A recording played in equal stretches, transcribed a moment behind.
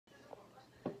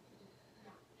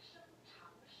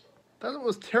That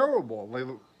was terrible. Like,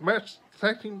 the match,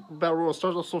 tag team battle royal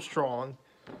starts off so strong.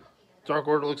 Dark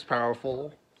Order looks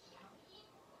powerful.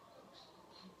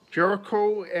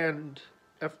 Jericho and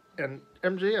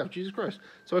MJF, Jesus Christ.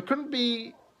 So it couldn't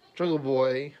be Jungle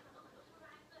Boy.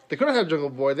 They could have had Jungle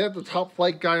Boy. They had the top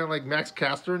flight guy on like Max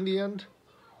Caster in the end.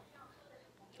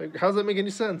 Like, how does that make any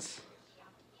sense?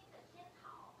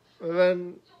 And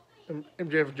then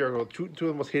MJF and Jericho, two of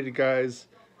the most hated guys.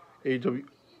 AEW.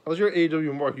 Unless you're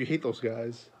AEW Mark, you hate those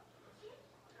guys.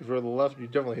 If you're on the left, you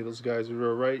definitely hate those guys. If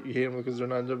you're right, you hate them because they're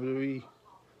not in WWE.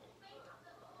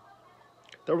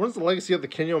 That runs the legacy of the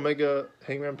Kenny Omega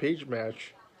Hangman Page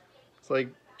match. It's like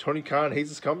Tony Khan hates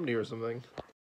his company or something.